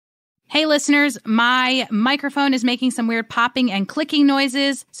Hey listeners, my microphone is making some weird popping and clicking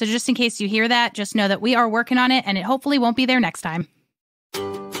noises, so just in case you hear that, just know that we are working on it and it hopefully won't be there next time.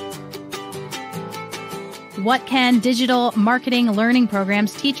 What can digital marketing learning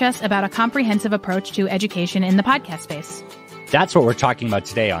programs teach us about a comprehensive approach to education in the podcast space? That's what we're talking about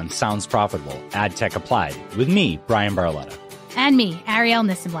today on Sounds Profitable, Adtech Applied, with me, Bryan Barletta. And me, Arielle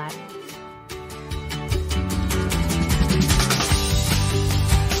Nissenblatt.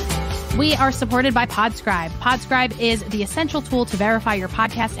 We are supported by Podscribe. Podscribe is the essential tool to verify your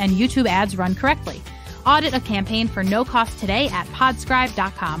podcast and YouTube ads run correctly. Audit a campaign for no cost today at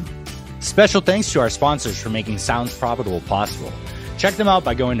podscribe.com. Special thanks to our sponsors for making Sounds Profitable possible. Check them out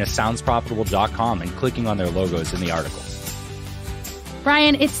by going to soundsprofitable.com and clicking on their logos in the article.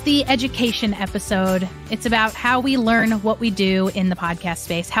 Bryan, it's the education episode. It's about how we learn what we do in the podcast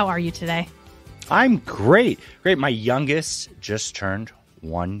space. How are you today? I'm great. Great. My youngest just turned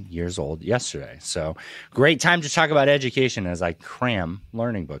 1 year old yesterday. So great time to talk about education as I cram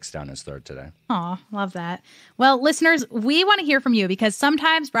learning books down his throat today. Aw, love that. Well, listeners, we want to hear from you because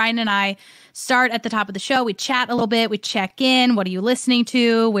sometimes Bryan and I start at the top of the show. We chat a little bit. We check in. What are you listening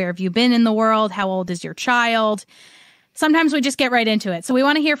to? Where have you been in the world? How old is your child? Sometimes we just get right into it. So we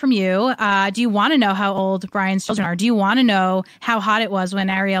want to hear from you. Do you want to know how old Bryan's children are? Do you want to know how hot it was when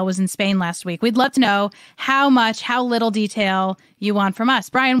Arielle was in Spain last week? We'd love to know how little detail you want from us.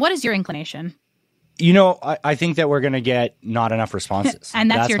 Bryan, what is your inclination? You know, I think that we're going to get not enough responses. And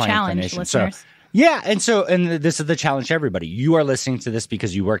that's your challenge, listeners. So, yeah. And this is the challenge to everybody. You are listening to this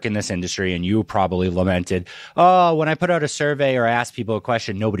because you work in this industry and you probably lamented, oh, when I put out a survey or I ask people a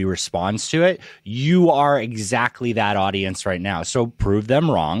question, nobody responds to it. You are exactly that audience right now. So prove them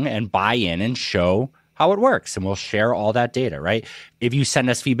wrong and buy in and show how it works. And we'll share all that data, right? If you send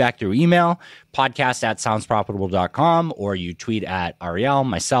us feedback through email, podcast@soundsprofitable.com, or you tweet at Arielle,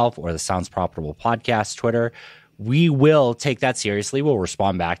 myself, or the Sounds Profitable Podcast Twitter, we will take that seriously. We'll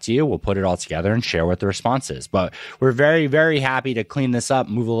respond back to you. We'll put it all together and share what the response is. But we're very, very happy to clean this up,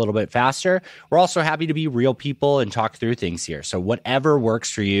 move a little bit faster. We're also happy to be real people and talk through things here. So whatever works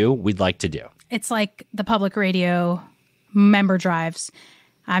for you, we'd like to do. It's like the public radio member drives.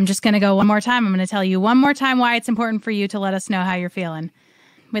 I'm just going to go one more time. I'm going to tell you one more time why it's important for you to let us know how you're feeling.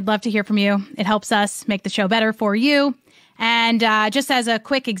 We'd love to hear from you. It helps us make the show better for you. And just as a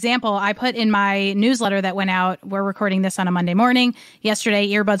quick example, I put in my newsletter that went out, we're recording this on a Monday morning. Yesterday,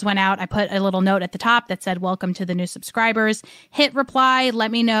 earbuds went out. I put a little note at the top that said, welcome to the new subscribers. Hit reply. Let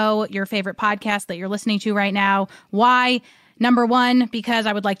me know your favorite podcast that you're listening to right now. Why? Number one, because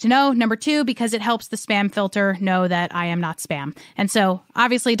I would like to know. Number two, because it helps the spam filter know that I am not spam. And so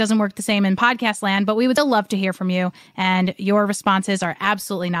obviously it doesn't work the same in podcast land, but we would still love to hear from you. And your responses are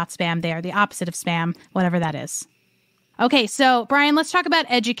absolutely not spam. They are the opposite of spam, whatever that is. Okay, so Bryan, let's talk about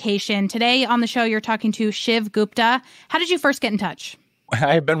education. Today on the show, you're talking to Shiv Gupta. How did you first get in touch?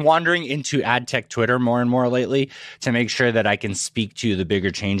 I've been wandering into AdTech Twitter more and more lately to make sure that I can speak to the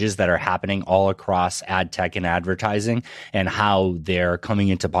bigger changes that are happening all across ad tech and advertising and how they're coming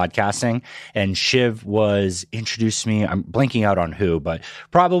into podcasting. And Shiv was introduced to me, I'm blanking out on who, but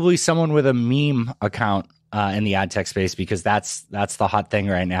probably someone with a meme account in the ad tech space because that's the hot thing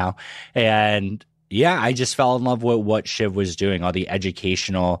right now. And yeah, I just fell in love with what Shiv was doing, all the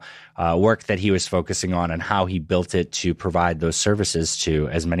educational work that he was focusing on and how he built it to provide those services to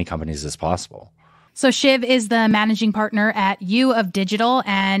as many companies as possible. So Shiv is the managing partner at U of Digital,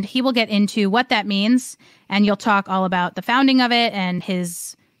 and he will get into what that means. And you'll talk all about the founding of it and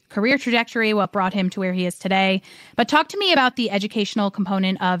his career trajectory, what brought him to where he is today. But talk to me about the educational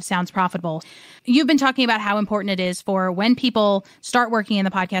component of Sounds Profitable. You've been talking about how important it is for when people start working in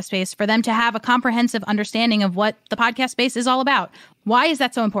the podcast space for them to have a comprehensive understanding of what the podcast space is all about. Why is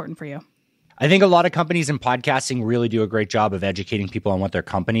that so important for you? I think a lot of companies in podcasting really do a great job of educating people on what their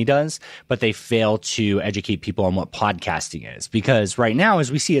company does, but they fail to educate people on what podcasting is. Because right now,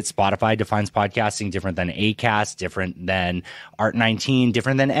 as we see it, Spotify defines podcasting different than Acast, different than Art19,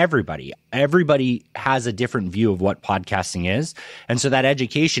 different than everybody. Everybody has a different view of what podcasting is. And so that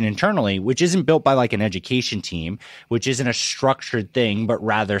education internally, which isn't built by like an education team, which isn't a structured thing, but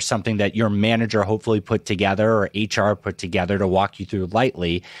rather something that your manager hopefully put together or HR put together to walk you through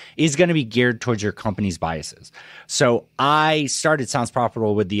lightly, is going to be geared towards your company's biases. So I started Sounds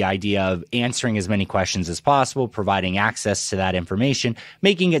Profitable with the idea of answering as many questions as possible, providing access to that information,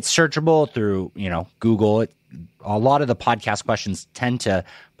 making it searchable through, Google. A lot of the podcast questions tend to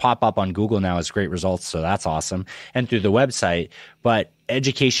pop up on Google now as great results, so that's awesome, and through the website. But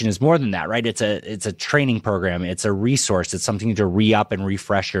education is more than that, right? It's a training program. It's a resource. It's something to re-up and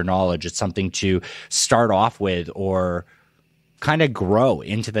refresh your knowledge. It's something to start off with or kind of grow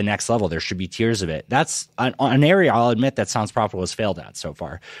into the next level. There should be tiers of it. That's an area I'll admit that Sounds Profitable has failed at so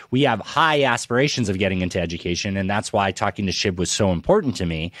far. We have high aspirations of getting into education, and that's why talking to Shiv was so important to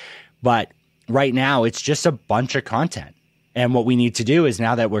me. But right now, it's just a bunch of content. And what we need to do is,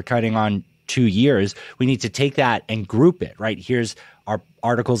 now that we're cutting on 2 years, we need to take that and group it, right? Here's our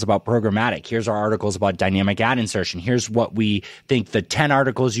articles about programmatic. Here's our articles about dynamic ad insertion. Here's what we think the 10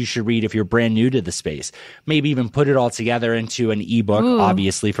 articles you should read if you're brand new to the space. Maybe even put it all together into an ebook,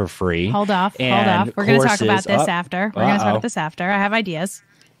 obviously for free. Hold off. We're going to talk about this after. We're going to talk about this after. I have ideas.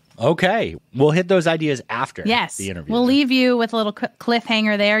 Okay. We'll hit those ideas after the interview. We'll leave you with a little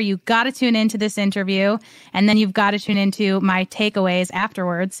cliffhanger there. You've got to tune into this interview, and then you've got to tune into my takeaways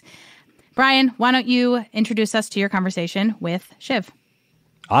afterwards. Bryan, why don't you introduce us to your conversation with Shiv?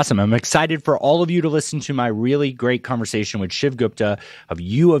 Awesome. I'm excited for all of you to listen to my really great conversation with Shiv Gupta of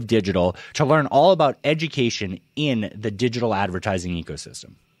U of Digital to learn all about education in the digital advertising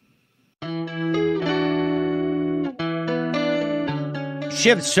ecosystem.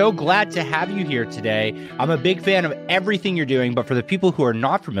 Shiv, so glad to have you here today. I'm a big fan of everything you're doing, but for the people who are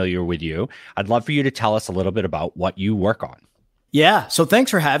not familiar with you, I'd love for you to tell us a little bit about what you work on. Yeah. So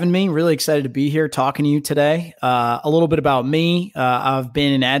thanks for having me. Really excited to be here talking to you today. A little bit about me. I've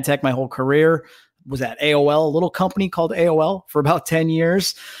been in ad tech my whole career. Was at AOL, a little company called AOL, for about 10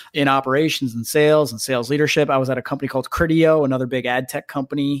 years in operations and sales leadership. I was at a company called Criteo, another big ad tech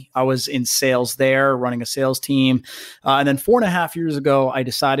company. I was in sales there, running a sales team. And then 4.5 years ago, I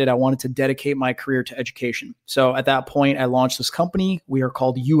decided I wanted to dedicate my career to education. So at that point, I launched this company. We are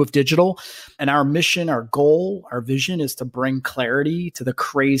called U of Digital. And our mission, our goal, our vision is to bring clarity to the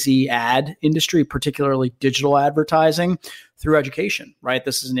crazy ad industry, particularly digital advertising, through education, right?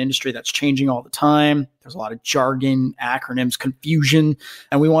 This is an industry that's changing all the time. There's a lot of jargon, acronyms, confusion,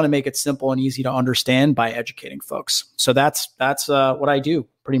 and we want to make it simple and easy to understand by educating folks. So that's what I do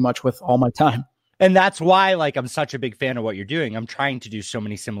pretty much with all my time. And that's why, I'm such a big fan of what you're doing. I'm trying to do so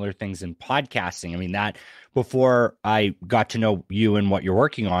many similar things in podcasting. I mean, that before I got to know you and what you're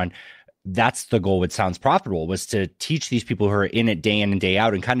working on, that's the goal with Sounds Profitable, was to teach these people who are in it day in and day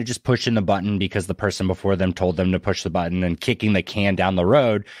out and kind of just pushing the button because the person before them told them to push the button, and kicking the can down the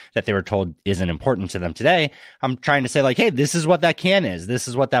road that they were told isn't important to them today. I'm trying to say, hey, this is what that can is. This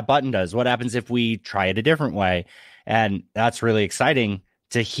is what that button does. What happens if we try it a different way? And that's really exciting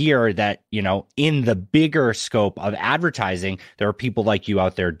to hear that, in the bigger scope of advertising, there are people like you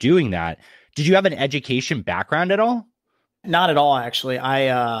out there doing that. Did you have an education background at all? Not at all, actually.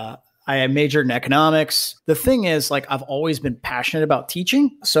 I majored in economics. The thing is, I've always been passionate about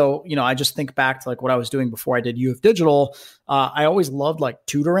teaching. So, I just think back to what I was doing before I did U of Digital. I always loved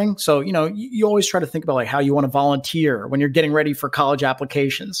tutoring. So, you always try to think about how you want to volunteer when you're getting ready for college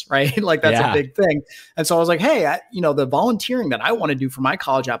applications, right? That's a big thing. And so I was like, hey, the volunteering that I want to do for my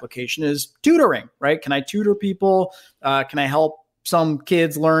college application is tutoring, right? Can I tutor people? Can I help some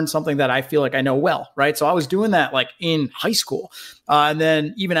kids learn something that I feel like I know well, right? So I was doing that in high school. And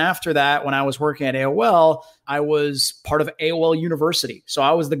then even after that, when I was working at AOL, I was part of AOL University. So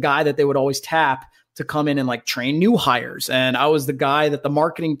I was the guy that they would always tap to come in and train new hires. And I was the guy that the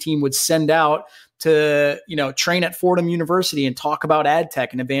marketing team would send out to, train at Fordham University and talk about ad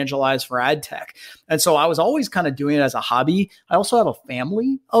tech and evangelize for ad tech. And so I was always kind of doing it as a hobby. I also have a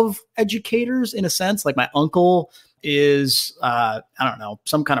family of educators in a sense. My uncle is,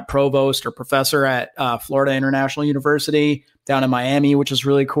 some kind of provost or professor at Florida International University down in Miami, which is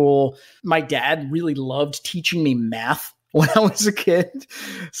really cool. My dad really loved teaching me math when I was a kid.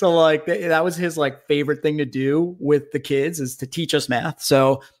 So that was his favorite thing to do with the kids, is to teach us math.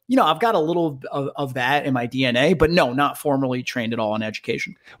 So, I've got a little of that in my DNA, but no, not formally trained at all in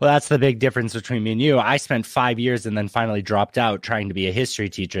education. Well, that's the big difference between me and you. I spent 5 years and then finally dropped out trying to be a history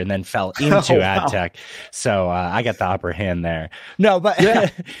teacher and then fell into ad tech. So I got the upper hand there. No, but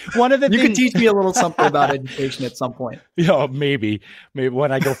one of the things... You could teach me a little something about education at some point. Maybe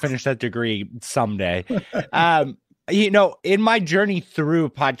when I go finish that degree someday. In my journey through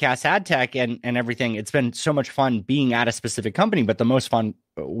podcast ad tech and everything, it's been so much fun being at a specific company, but the most fun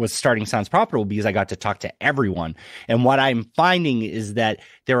was starting Sounds Profitable because I got to talk to everyone. And what I'm finding is that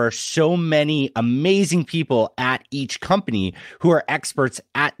there are so many amazing people at each company who are experts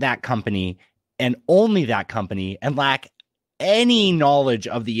at that company and only that company, and lack any knowledge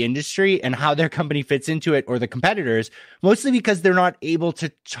of the industry and how their company fits into it or the competitors, mostly because they're not able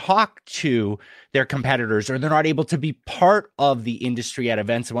to talk to their competitors, or they're not able to be part of the industry at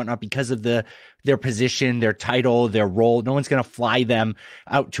events and whatnot because of their position, their title, their role. No one's going to fly them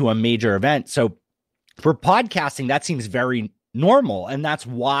out to a major event. So for podcasting, that seems very normal. And that's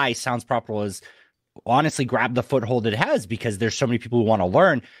why Sounds Profitable is honestly grab the foothold it has because there's so many people who want to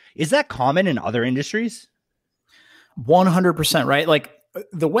learn. Is that common in other industries? 100%, right? Like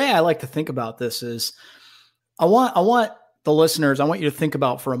the way I like to think about this is I want the listeners, I want you to think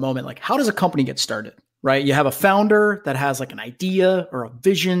about for a moment, like, how does a company get started, right? You have a founder that has like an idea or a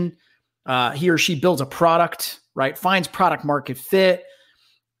vision. He or she builds a product, right? Finds product market fit.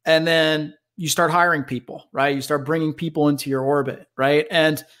 And then you start hiring people, right? You start bringing people into your orbit, right?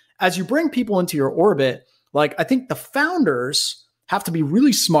 And as you bring people into your orbit, like, I think the founders have to be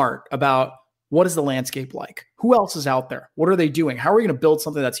really smart about what is the landscape like? Who else is out there? What are they doing? How are we going to build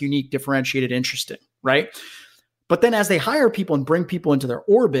something that's unique, differentiated, interesting, right? But then as they hire people and bring people into their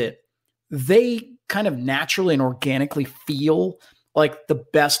orbit, they kind of naturally and organically feel like the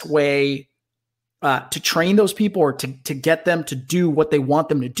best way to train those people or to get them to do what they want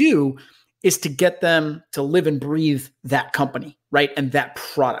them to do is to get them to live and breathe that company, right? And that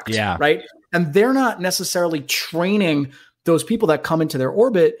product, right? And they're not necessarily training those people that come into their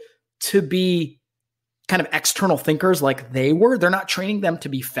orbit to be kind of external thinkers like they were. They're not training them to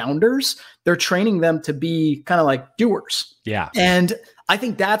be founders. They're training them to be kind of like doers. Yeah. And I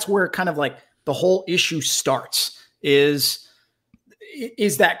think that's where kind of like the whole issue starts is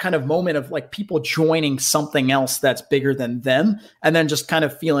that kind of moment of like people joining something else that's bigger than them and then just kind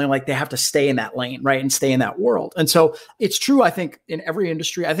of feeling like they have to stay in that lane, right? And stay in that world. And so it's true, I think, in every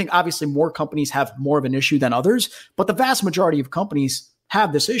industry. I think obviously more companies have more of an issue than others, but the vast majority of companies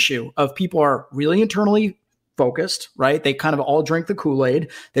have this issue of people are really internally focused, right? They kind of all drink the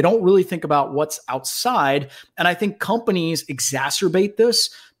Kool-Aid. They don't really think about what's outside. And I think companies exacerbate this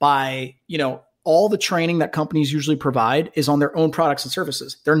by, all the training that companies usually provide is on their own products and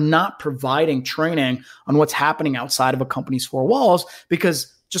services. They're not providing training on what's happening outside of a company's four walls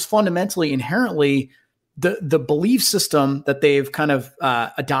because just fundamentally, inherently, the belief system that they've kind of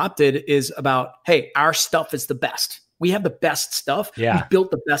adopted is about, hey, our stuff is the best. We have the best stuff. We built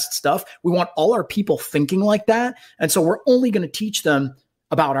the best stuff. We want all our people thinking like that. And so we're only going to teach them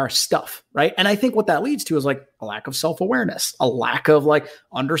about our stuff, right? And I think what that leads to is like a lack of self-awareness, a lack of like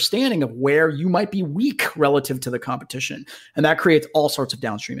understanding of where you might be weak relative to the competition. And that creates all sorts of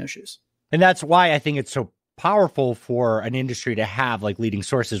downstream issues. And that's why I think it's so powerful for an industry to have like leading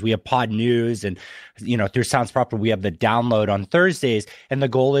sources. We have Pod News and, through Sounds Proper, we have the download on Thursdays. And the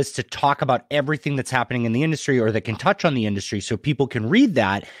goal is to talk about everything that's happening in the industry or that can touch on the industry so people can read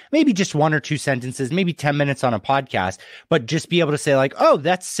that, maybe just 1 or 2 sentences, maybe 10 minutes on a podcast, but just be able to say like, oh,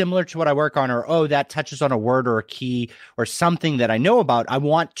 that's similar to what I work on, or, oh, that touches on a word or a key or something that I know about. I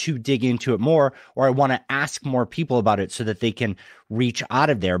want to dig into it more, or I want to ask more people about it so that they can reach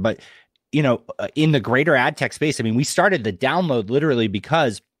out of there. But in the greater ad tech space, I mean, we started the download literally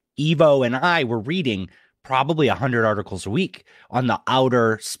because Evo and I were reading probably 100 articles a week on the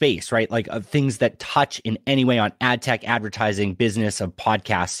outer space, right? Like of things that touch in any way on ad tech, advertising, business, of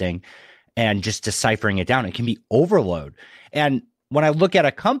podcasting, and just deciphering it down. It can be overload. And when I look at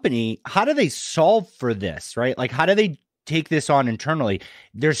a company, how do they solve for this, right? Like, how do they take this on internally?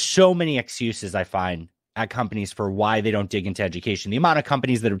 There's so many excuses I find at companies for why they don't dig into education. The amount of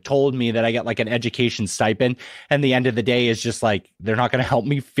companies that have told me that I get like an education stipend, and the end of the day is just like, they're not going to help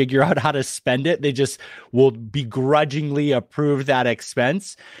me figure out how to spend it. They just will begrudgingly approve that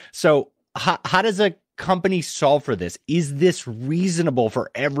expense. So how does a company solve for this? Is this reasonable for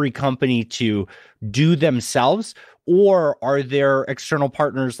every company to do themselves, or are there external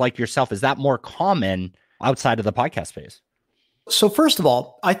partners like yourself? Is that more common outside of the podcast space? So first of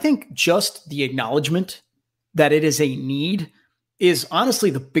all, I think just the acknowledgement that it is a need is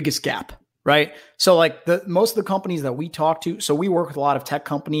honestly the biggest gap, right? So like most of the companies that we talk to, so we work with a lot of tech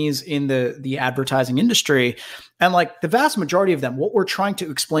companies in the advertising industry, and like the vast majority of them, what we're trying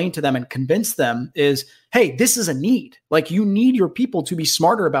to explain to them and convince them is, hey, this is a need. Like you need your people to be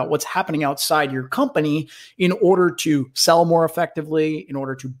smarter about what's happening outside your company in order to sell more effectively, in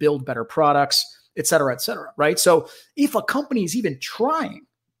order to build better products, et cetera, right? So if a company is even trying,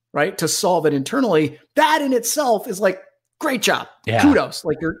 right, to solve it internally, that in itself is like, great job. Yeah. Kudos.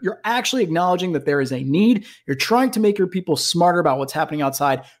 Like you're actually acknowledging that there is a need. You're trying to make your people smarter about what's happening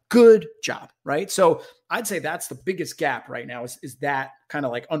outside. Good job, right? So I'd say that's the biggest gap right now is that kind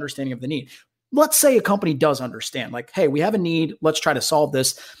of like understanding of the need. Let's say a company does understand, like, hey, we have a need. Let's try to solve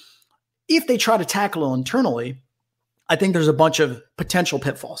this. If they try to tackle it internally, I think there's a bunch of potential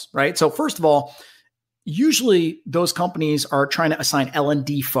pitfalls, right? So first of all, usually those companies are trying to assign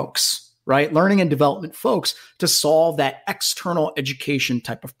L&D folks, right? Learning and development folks to solve that external education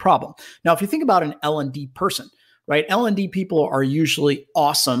type of problem. Now, if you think about an L&D person, right? L&D people are usually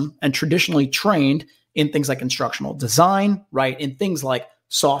awesome and traditionally trained in things like instructional design, right? In things like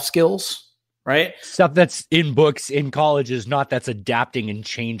soft skills, right? Stuff that's in books in colleges, not that's adapting and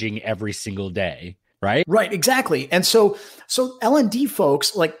changing every single day, right? Right, exactly. And so L&D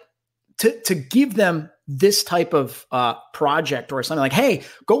folks, like to give them this type of project or something like, hey,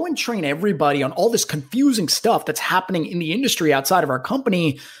 go and train everybody on all this confusing stuff that's happening in the industry outside of our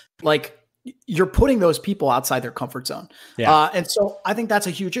company. Like, you're putting those people outside their comfort zone. Yeah. And so I think that's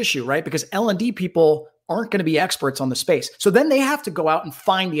a huge issue, right? Because L&D people aren't going to be experts on the space. So then they have to go out and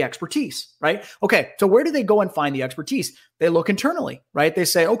find the expertise, right? Okay, so where do they go and find the expertise? They look internally, right? They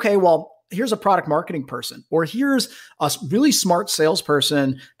say, okay, well, here's a product marketing person, or here's a really smart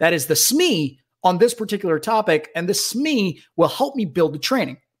salesperson that is the SME on this particular topic, and the SME will help me build the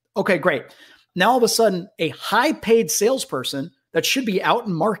training. Okay, great. Now all of a sudden, a high-paid salesperson that should be out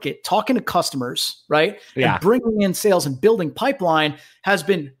in market talking to customers, right? Yeah. And bringing in sales and building pipeline has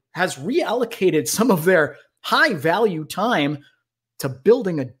reallocated some of their high value time to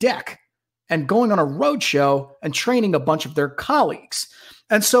building a deck and going on a roadshow and training a bunch of their colleagues.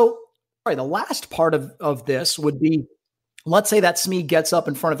 And so, right, the last part of this would be, let's say that SME gets up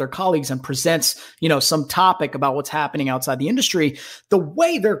in front of their colleagues and presents, some topic about what's happening outside the industry. The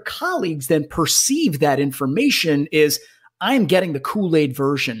way their colleagues then perceive that information is, I'm getting the Kool-Aid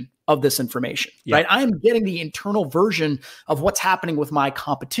version of this information, right? I'm getting the internal version of what's happening with my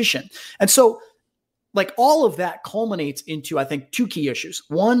competition. And so, like, all of that culminates into, I think, two key issues.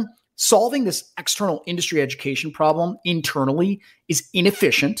 One, solving this external industry education problem internally is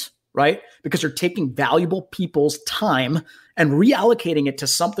inefficient, right? Because you're taking valuable people's time and reallocating it to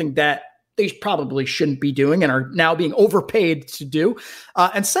something that they probably shouldn't be doing and are now being overpaid to do.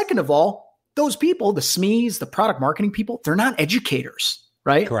 And second of all, those people, the SMEs, the product marketing people, they're not educators,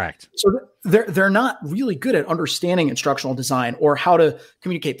 right? Correct. So they're not really good at understanding instructional design or how to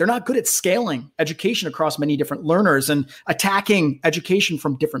communicate. They're not good at scaling education across many different learners and attacking education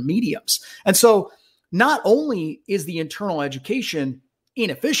from different mediums. And so not only is the internal education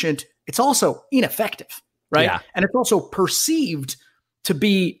inefficient, it's also ineffective, right? Yeah. And it's also perceived to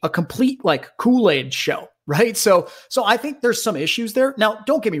be a complete like Kool-Aid show, right? So I think there's some issues there. Now,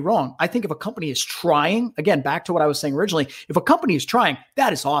 don't get me wrong. I think if a company is trying, again, back to what I was saying originally, if a company is trying,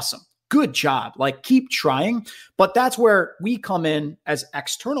 that is awesome. Good job. Like, keep trying. But that's where we come in as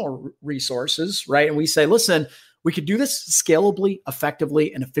external resources, right? And we say, listen, we could do this scalably,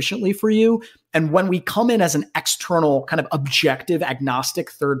 effectively, and efficiently for you. And when we come in as an external kind of objective, agnostic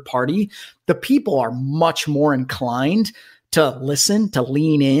third party, the people are much more inclined to listen, to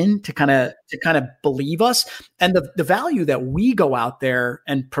lean in, to kind of believe us. And the value that we go out there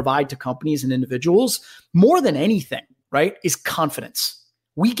and provide to companies and individuals, more than anything, right, is confidence.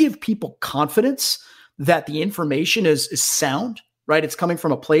 We give people confidence that the information is sound, right? It's coming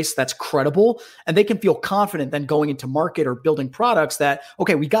from a place that's credible, and they can feel confident then going into market or building products that,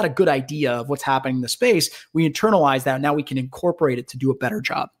 okay, we got a good idea of what's happening in the space. We internalize that. Now we can incorporate it to do a better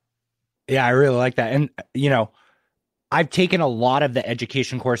job. Yeah, I really like that. And, I've taken a lot of the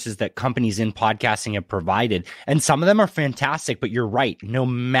education courses that companies in podcasting have provided, and some of them are fantastic, but you're right. No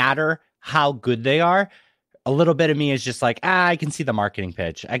matter how good they are, a little bit of me is just like, I can see the marketing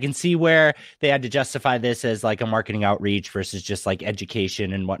pitch. I can see where they had to justify this as like a marketing outreach versus just like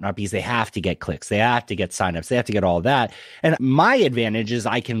education and whatnot, because they have to get clicks. They have to get signups. They have to get all of that. And my advantage is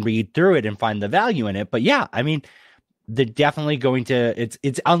I can read through it and find the value in it. But yeah, I mean, they're definitely going to,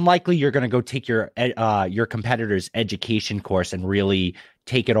 it's unlikely you're going to go take your competitor's education course and really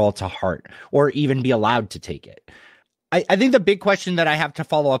take it all to heart or even be allowed to take it. I think the big question that I have to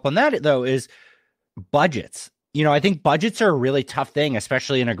follow up on that, though, is budgets. I think budgets are a really tough thing,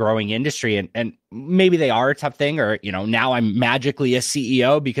 especially in a growing industry. And maybe they are a tough thing, or, now I'm magically a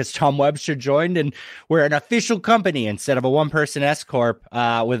CEO because Tom Webster joined and we're an official company instead of a one-person S Corp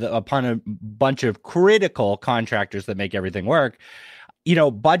upon a bunch of critical contractors that make everything work.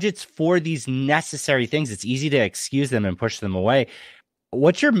 Budgets for these necessary things, it's easy to excuse them and push them away.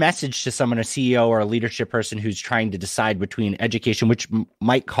 What's your message to someone, a CEO or a leadership person who's trying to decide between education, which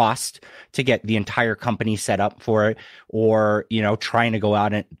might cost to get the entire company set up for it, or, trying to go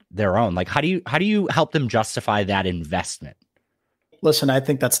out on their own? Like, how do you help them justify that investment? Listen, I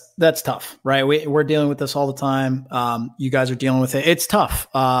think that's tough, right? We're dealing with this all the time. You guys are dealing with it. It's tough.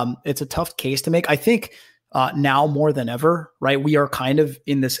 It's a tough case to make. I think now more than ever, right? We are kind of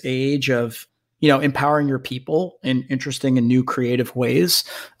in this age of, empowering your people in interesting and new creative ways,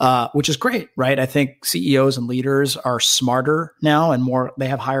 which is great, right? I think CEOs and leaders are smarter now and they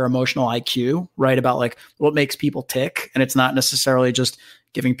have higher emotional IQ, right? About like what makes people tick. And it's not necessarily just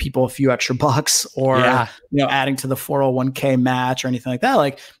giving people a few extra bucks or, adding to the 401k match or anything like that.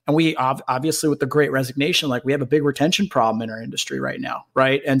 Like, and we obviously with the Great Resignation, like we have a big retention problem in our industry right now.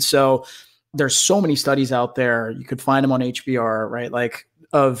 Right. And so there's so many studies out there. You could find them on HBR, right? Like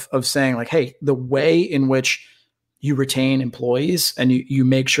of saying like, hey, the way in which you retain employees and you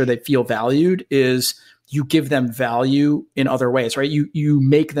make sure they feel valued is you give them value in other ways, right? You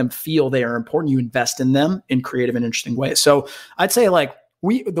make them feel they are important. You invest in them in creative and interesting ways. So I'd say like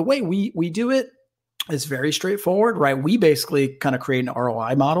the way we do it is very straightforward, right? We basically kind of create an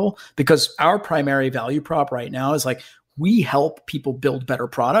ROI model because our primary value prop right now is like, we help people build better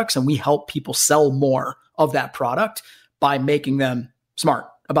products and we help people sell more of that product by making them smart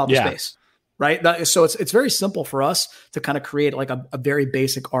about the space, right? So it's very simple for us to kind of create like a very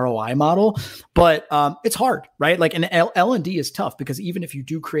basic ROI model, but it's hard, right? Like an L&D is tough because even if you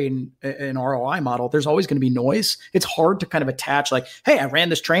do create an ROI model, there's always going to be noise. It's hard to kind of attach like, hey, I ran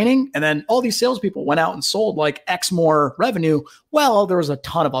this training and then all these salespeople went out and sold like X more revenue. Well, there was a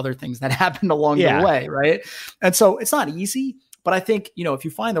ton of other things that happened along the way, right? And so it's not easy, but I think, if you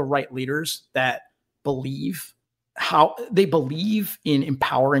find the right leaders that believe in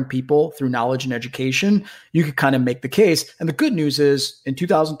empowering people through knowledge and education, you could kind of make the case. And the good news is in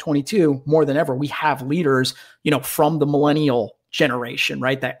 2022, more than ever, we have leaders, from the millennial generation,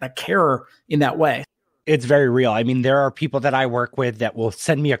 right? That care in that way. It's very real. I mean, there are people that I work with that will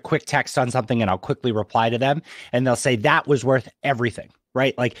send me a quick text on something and I'll quickly reply to them and they'll say that was worth everything,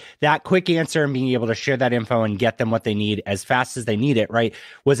 right? Like that quick answer and being able to share that info and get them what they need as fast as they need it, right,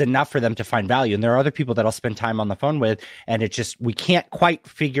 was enough for them to find value. And there are other people that I'll spend time on the phone with and it just, we can't quite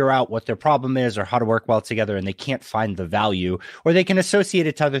figure out what their problem is or how to work well together and they can't find the value or they can associate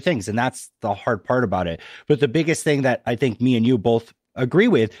it to other things. And that's the hard part about it. But the biggest thing that I think me and you both agree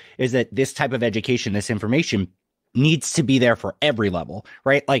with is that this type of education, this information needs to be there for every level,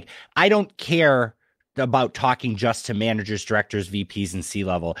 right? Like I don't care about talking just to managers, directors, VPs, and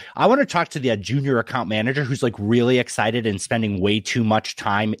C-level. I want to talk to the junior account manager who's like really excited and spending way too much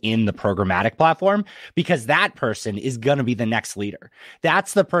time in the programmatic platform because that person is going to be the next leader.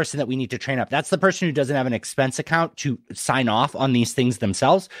 That's the person that we need to train up. That's the person who doesn't have an expense account to sign off on these things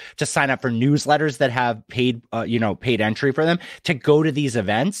themselves, to sign up for newsletters that have paid entry for them, to go to these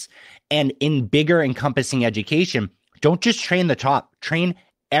events. And in bigger encompassing education, don't just train the top, train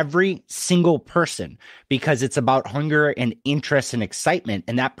every single person because it's about hunger and interest and excitement.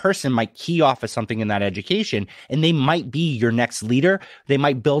 And that person might key off of something in that education and they might be your next leader. They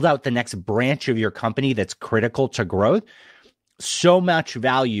might build out the next branch of your company that's critical to growth. So much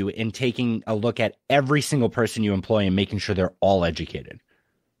value in taking a look at every single person you employ and making sure they're all educated.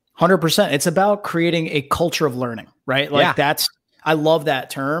 100%. It's about creating a culture of learning, right? Like I love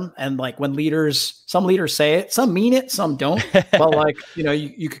that term. And like when some leaders say it, some mean it, some don't. But like,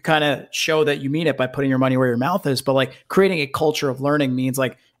 you could kind of show that you mean it by putting your money where your mouth is. But like creating a culture of learning means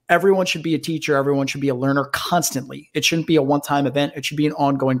like everyone should be a teacher. Everyone should be a learner constantly. It shouldn't be a one-time event. It should be an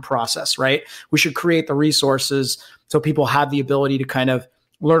ongoing process, right? We should create the resources so people have the ability to kind of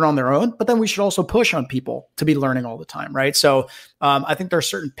learn on their own, but then we should also push on people to be learning all the time, right? So I think there are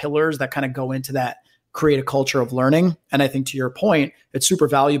certain pillars that kind of go into that, create a culture of learning. And I think to your point, it's super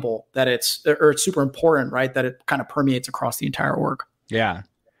valuable that it's super important, right? That it kind of permeates across the entire org. Yeah.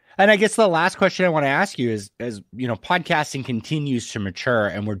 And I guess the last question I want to ask you is, as podcasting continues to mature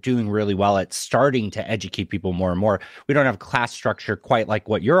and we're doing really well at starting to educate people more and more. We don't have class structure quite like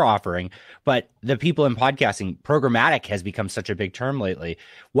what you're offering, but the people in podcasting, programmatic has become such a big term lately.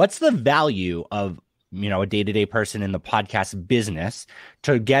 What's the value of a day-to-day person in the podcast business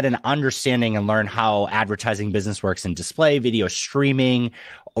to get an understanding and learn how advertising business works in display, video streaming,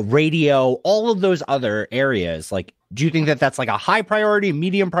 radio, all of those other areas? Like, do you think that that's like a high priority,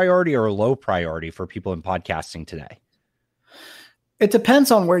 medium priority, or a low priority for people in podcasting today? It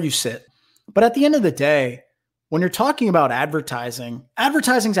depends on where you sit. But at the end of the day, when you're talking about advertising's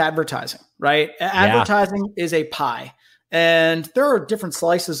advertising, right? Advertising is a pie. And there are different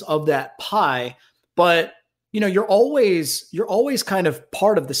slices of that pie. But, you're always kind of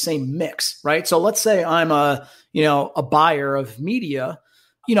part of the same mix, right? So let's say I'm a buyer of media,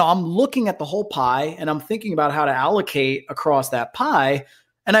 I'm looking at the whole pie and I'm thinking about how to allocate across that pie.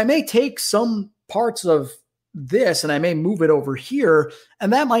 And I may take some parts of this and I may move it over here.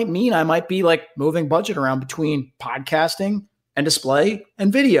 And that might mean I might be like moving budget around between podcasting and display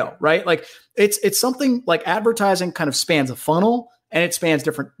and video, right? Like it's something like advertising kind of spans a funnel. And it spans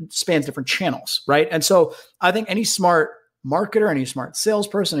different channels, right? And so I think any smart marketer, any smart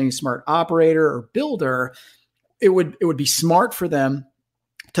salesperson, any smart operator or builder, it would be smart for them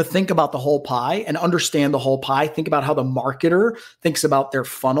to think about the whole pie and understand the whole pie, think about how the marketer thinks about their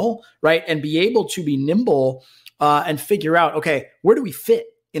funnel, right? And be able to be nimble and figure out, okay, where do we fit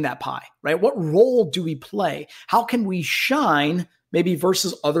in that pie, right? What role do we play? How can we shine maybe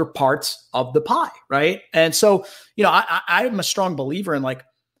versus other parts of the pie, right? And so, I'm a strong believer in like,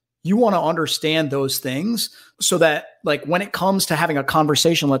 you want to understand those things so that like when it comes to having a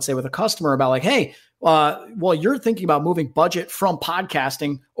conversation, let's say with a customer about like, hey, well, you're thinking about moving budget from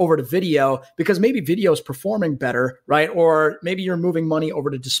podcasting over to video because maybe video is performing better, right? Or maybe you're moving money over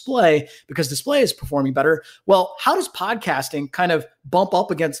to display because display is performing better. Well, how does podcasting kind of bump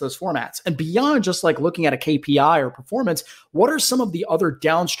up against those formats? And beyond just like looking at a KPI or performance, what are some of the other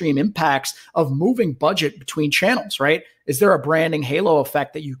downstream impacts of moving budget between channels, right? Is there a branding halo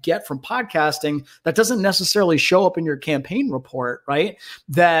effect that you get from podcasting that doesn't necessarily show up in your campaign report, right?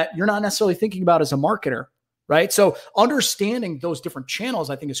 That you're not necessarily thinking about as a marketer, right? So understanding those different channels,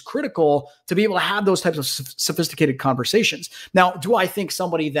 I think, is critical to be able to have those types of sophisticated conversations. Now, do I think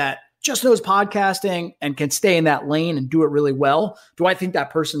somebody that just knows podcasting and can stay in that lane and do it really well, do I think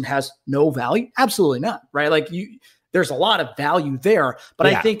that person has no value? Absolutely not, right? Like there's a lot of value there, but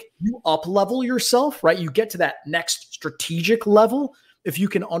I think you up level yourself, right? You get to that next strategic level if you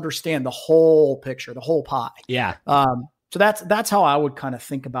can understand the whole picture, the whole pie. Yeah. So that's how I would kind of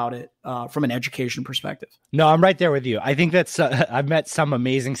think about it from an education perspective. No, I'm right there with you. I think that's I've met some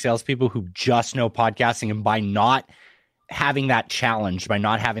amazing salespeople who just know podcasting, and by not having that challenge, by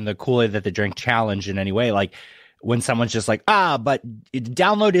not having the Kool-Aid that they drink challenge in any way, like when someone's just like, but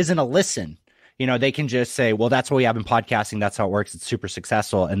download isn't a listen. They can just say, well, that's what we have in podcasting. That's how it works. It's super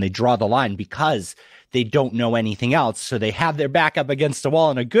successful. And they draw the line because they don't know anything else. So they have their back up against the wall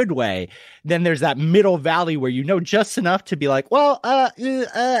in a good way. Then there's that middle valley where just enough to be like, well,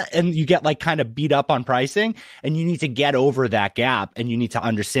 and you get like kind of beat up on pricing, and you need to get over that gap, and you need to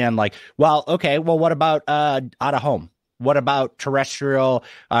understand like, well, okay, well, what about out of home? What about terrestrial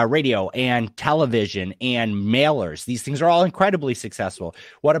radio and television and mailers? These things are all incredibly successful.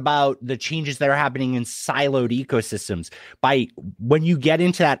 What about the changes that are happening in siloed ecosystems? When you get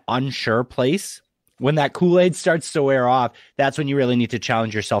into that unsure place, when that Kool-Aid starts to wear off, that's when you really need to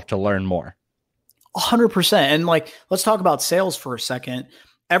challenge yourself to learn more. 100%. And like, let's talk about sales for a second.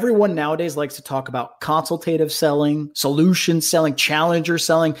 Everyone nowadays likes to talk about consultative selling, solution selling, challenger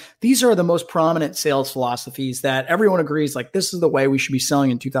selling. These are the most prominent sales philosophies that everyone agrees like this is the way we should be selling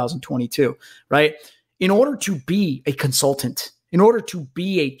in 2022, right? In order to be a consultant, in order to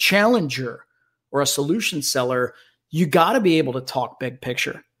be a challenger or a solution seller, you got to be able to talk big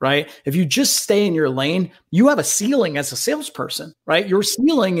picture, right? If you just stay in your lane, you have a ceiling as a salesperson, right? Your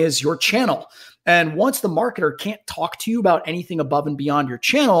ceiling is your channel. And once the marketer can't talk to you about anything above and beyond your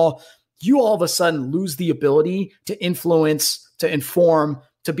channel, you all of a sudden lose the ability to influence, to inform,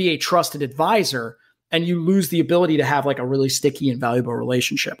 to be a trusted advisor, and you lose the ability to have like a really sticky and valuable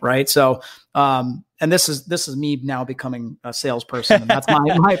relationship, right? So, and this is me now becoming a salesperson, and that's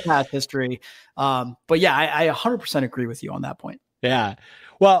my past history. But yeah, I 100% agree with you on that point. Yeah.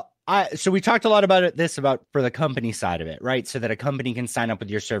 Well, so we talked a lot about for the company side of it, right? So that a company can sign up with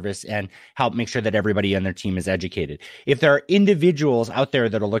your service and help make sure that everybody on their team is educated. If there are individuals out there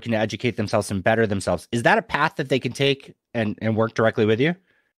that are looking to educate themselves and better themselves, is that a path that they can take and work directly with you?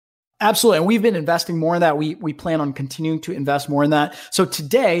 Absolutely. And we've been investing more in that. We plan on continuing to invest more in that. So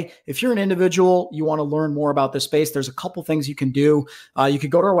today, if you're an individual, you want to learn more about this space, there's a couple things you can do. You could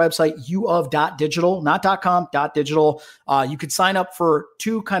go to our website, uof.digital, not .com, .digital. You could sign up for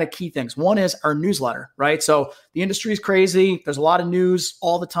two kind of key things. One is our newsletter, right? So the industry is crazy. There's a lot of news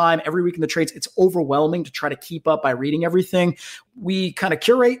all the time, every week in the trades. It's overwhelming to try to keep up by reading everything. We kind of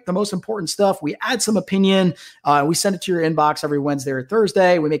curate the most important stuff. We add some opinion. We send it to your inbox every Wednesday or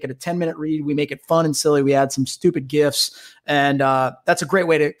Thursday. We make it a 10-minute read. We make it fun and silly. We add some stupid GIFs. And that's a great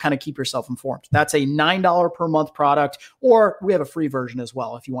way to kind of keep yourself informed. That's a $9 per month product, or we have a free version as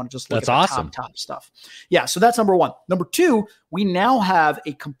well if you want to just look at the top stuff. Yeah, so that's number one. Number two, we now have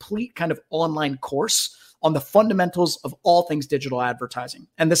a complete kind of online course on the fundamentals of all things digital advertising.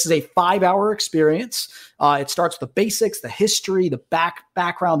 And this is a 5-hour experience. It starts with the basics, the history, the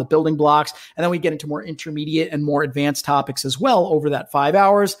background, the building blocks, and then we get into more intermediate and more advanced topics as well over that 5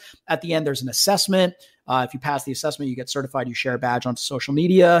 hours. At the end, there's an assessment. If you pass the assessment, you get certified, you share a badge onto social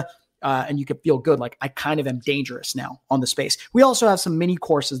media. And you can feel good, like I kind of am dangerous now on the space. We also have some mini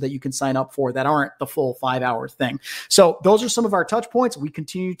courses that you can sign up for that aren't the full 5-hour thing. So those are some of our touch points. We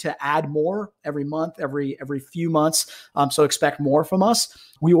continue to add more every month, every few months. So expect more from us.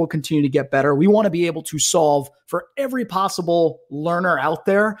 We will continue to get better. We want to be able to solve for every possible learner out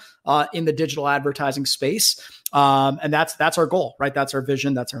there in the digital advertising space. And that's our goal, right? That's our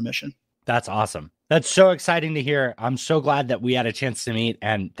vision. That's our mission. That's awesome. That's so exciting to hear. I'm so glad that we had a chance to meet,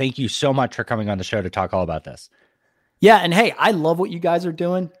 and thank you so much for coming on the show to talk all about this. Yeah. And hey, I love what you guys are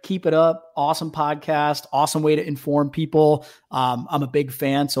doing. Keep it up. Awesome podcast. Awesome way to inform people. I'm a big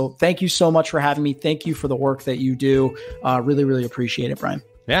fan. So thank you so much for having me. Thank you for the work that you do. Really, really appreciate it, Bryan.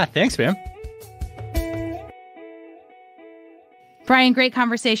 Yeah. Thanks, man. Bryan, great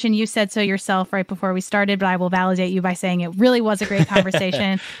conversation. You said so yourself right before we started, but I will validate you by saying it really was a great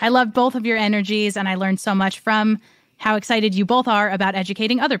conversation. I loved both of your energies, and I learned so much from how excited you both are about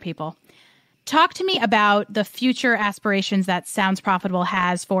educating other people. Talk to me about the future aspirations that Sounds Profitable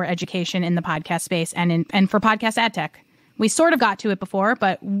has for education in the podcast space and for podcast ad tech. We sort of got to it before,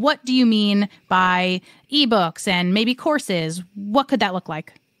 but what do you mean by ebooks and maybe courses? What could that look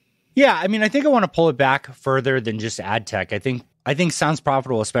like? Yeah, I mean, I think I want to pull it back further than just ad tech. I think Sounds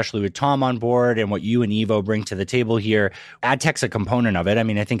Profitable, especially with Tom on board and what you and Evo bring to the table here. Ad tech's a component of it. I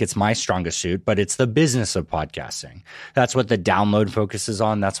mean, I think it's my strongest suit, but it's the business of podcasting. That's what the download focuses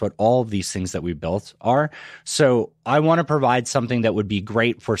on. That's what all of these things that we built are. So I want to provide something that would be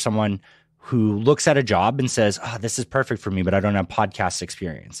great for someone who looks at a job and says, oh, this is perfect for me, but I don't have podcast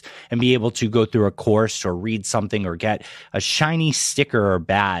experience, and be able to go through a course or read something or get a shiny sticker or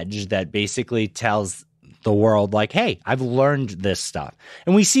badge that basically tells the world like, hey, I've learned this stuff.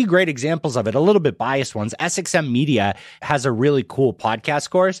 And we see great examples of it, a little bit biased ones. SXM Media has a really cool podcast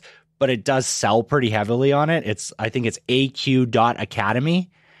course, but it does sell pretty heavily on it. I think it's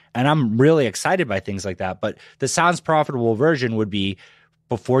aq.academy. And I'm really excited by things like that. But the Sounds Profitable version would be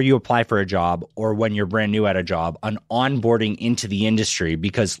before you apply for a job or when you're brand new at a job, an onboarding into the industry,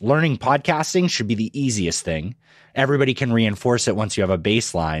 because learning podcasting should be the easiest thing. Everybody can reinforce it once you have a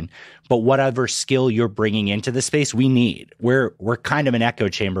baseline, but whatever skill you're bringing into the space, we need. We're kind of an echo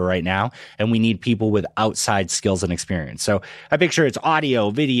chamber right now, and we need people with outside skills and experience. So I picture it's audio,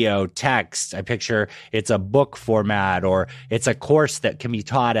 video, text. I picture it's a book format, or it's a course that can be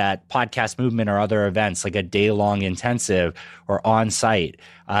taught at Podcast Movement or other events, like a day-long intensive or on-site.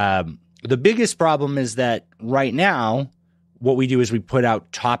 The biggest problem is that right now, what we do is we put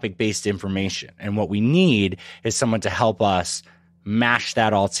out topic-based information, and what we need is someone to help us mash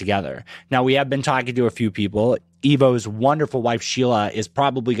that all together. Now, we have been talking to a few people. Evo's wonderful wife, Sheila, is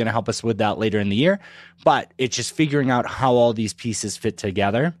probably going to help us with that later in the year, but it's just figuring out how all these pieces fit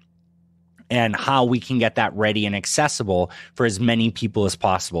together and how we can get that ready and accessible for as many people as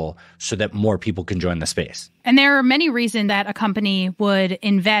possible so that more people can join the space. And there are many reasons that a company would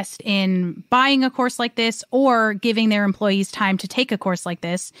invest in buying a course like this or giving their employees time to take a course like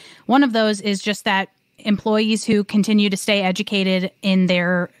this. One of those is just that employees who continue to stay educated in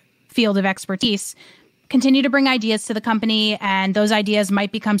their field of expertise continue to bring ideas to the company, and those ideas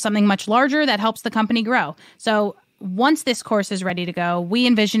might become something much larger that helps the company grow. So once this course is ready to go, we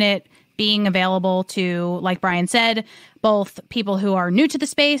envision it being available to, like Bryan said, both people who are new to the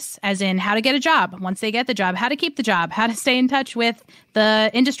space, as in how to get a job, once they get the job, how to keep the job, how to stay in touch with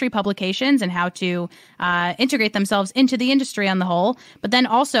the industry publications, and how to integrate themselves into the industry on the whole, but then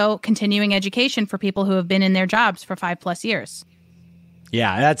also continuing education for people who have been in their jobs for 5+ years.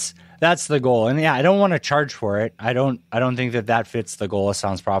 Yeah, that's the goal. And yeah, I don't want to charge for it. I don't think that fits the goal of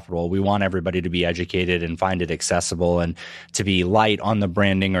Sounds Profitable. We want everybody to be educated and find it accessible, and to be light on the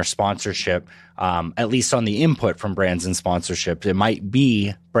branding or sponsorship, at least on the input from brands and sponsorship. It might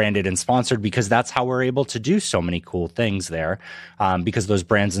be branded and sponsored because that's how we're able to do so many cool things there, because those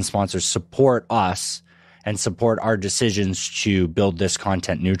brands and sponsors support us and support our decisions to build this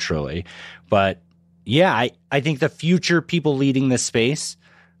content neutrally. But yeah, I think the future people leading this space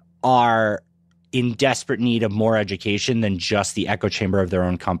are in desperate need of more education than just the echo chamber of their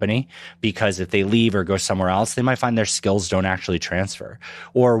own company, because if they leave or go somewhere else, they might find their skills don't actually transfer.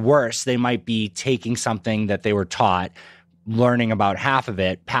 Or worse, they might be taking something that they were taught, learning about half of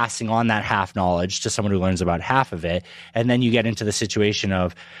it, passing on that half knowledge to someone who learns about half of it. And then you get into the situation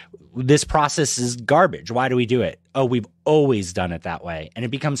of, this process is garbage. Why do we do it? Oh, we've always done it that way. And it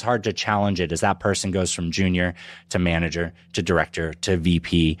becomes hard to challenge it as that person goes from junior to manager to director to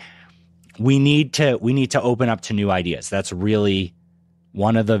VP. We need to open up to new ideas. That's really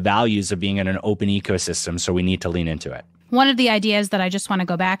one of the values of being in an open ecosystem. So we need to lean into it. One of the ideas that I just want to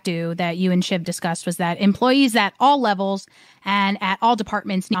go back to that you and Shiv discussed was that employees at all levels and at all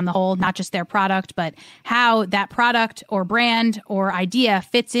departments on the whole, not just their product, but how that product or brand or idea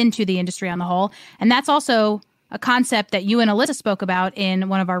fits into the industry on the whole. And that's also a concept that you and Alyssa spoke about in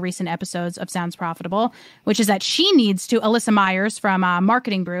one of our recent episodes of Sounds Profitable, which is that she needs to, Alyssa Myers from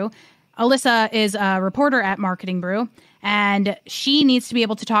Marketing Brew. Alyssa is a reporter at Marketing Brew, And she needs to be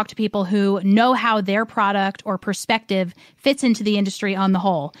able to talk to people who know how their product or perspective fits into the industry on the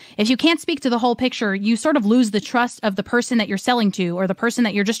whole. If you can't speak to the whole picture, you sort of lose the trust of the person that you're selling to or the person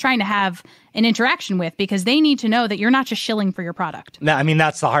that you're just trying to have an interaction with, because they need to know that you're not just shilling for your product. I mean,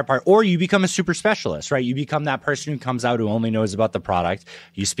 that's the hard part. Or you become a super specialist, right? You become that person who comes out who only knows about the product.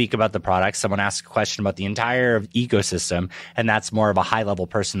 You speak about the product. Someone asks a question about the entire ecosystem, and that's more of a high-level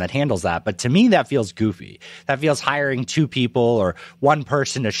person that handles that. But to me, that feels goofy. That feels hiring 2 people or 1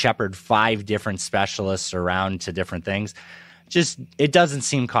 person to shepherd 5 different specialists around to different things. Just, it doesn't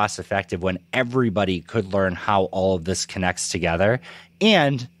seem cost effective when everybody could learn how all of this connects together.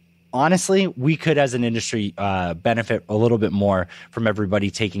 And honestly, we could as an industry benefit a little bit more from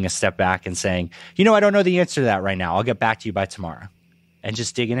everybody taking a step back and saying, you know, I don't know the answer to that right now. I'll get back to you by tomorrow. And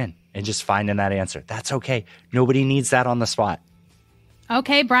just digging in and just finding that answer. That's okay. Nobody needs that on the spot.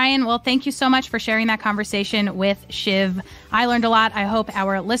 Okay, Bryan. Well, thank you so much for sharing that conversation with Shiv. I learned a lot. I hope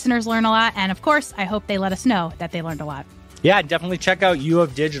our listeners learn a lot. And of course, I hope they let us know that they learned a lot. Yeah, definitely check out U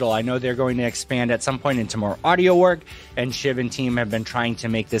of Digital. I know they're going to expand at some point into more audio work, and Shiv and team have been trying to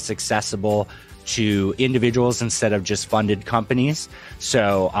make this accessible to individuals instead of just funded companies.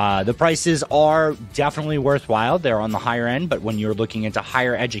 So the prices are definitely worthwhile. They're on the higher end, but when you're looking into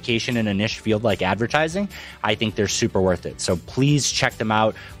higher education in a niche field like advertising, I think they're super worth it. So please check them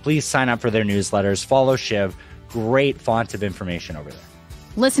out. Please sign up for their newsletters. Follow Shiv. Great font of information over there.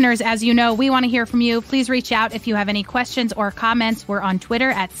 Listeners, as you know, we want to hear from you. Please reach out if you have any questions or comments. We're on Twitter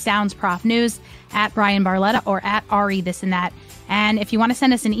at SoundsProfNews, at Bryan Barletta, or at Ari This and That. And if you want to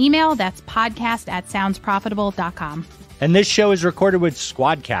send us an email, that's podcast@soundsprofitable.com. And this show is recorded with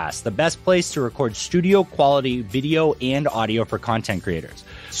Squadcast, the best place to record studio quality video and audio for content creators.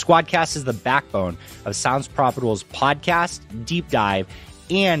 Squadcast is the backbone of Sounds Profitable's podcast, deep dive,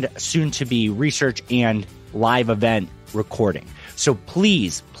 and soon to be research and live event recording. So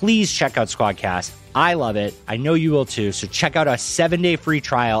please check out Squadcast. I love it. I know you will too. So check out a 7-day free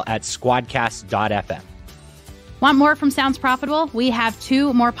trial at squadcast.fm. Want more from Sounds Profitable? We have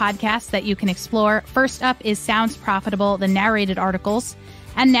 2 more podcasts that you can explore. First up is Sounds Profitable, the narrated articles.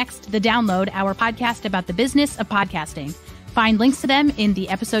 And next, The Download, our podcast about the business of podcasting. Find links to them in the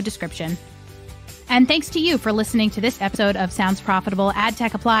episode description. And thanks to you for listening to this episode of Sounds Profitable,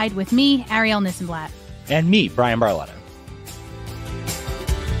 Adtech Applied with me, Arielle Nissenblatt. And me, Bryan Barletta.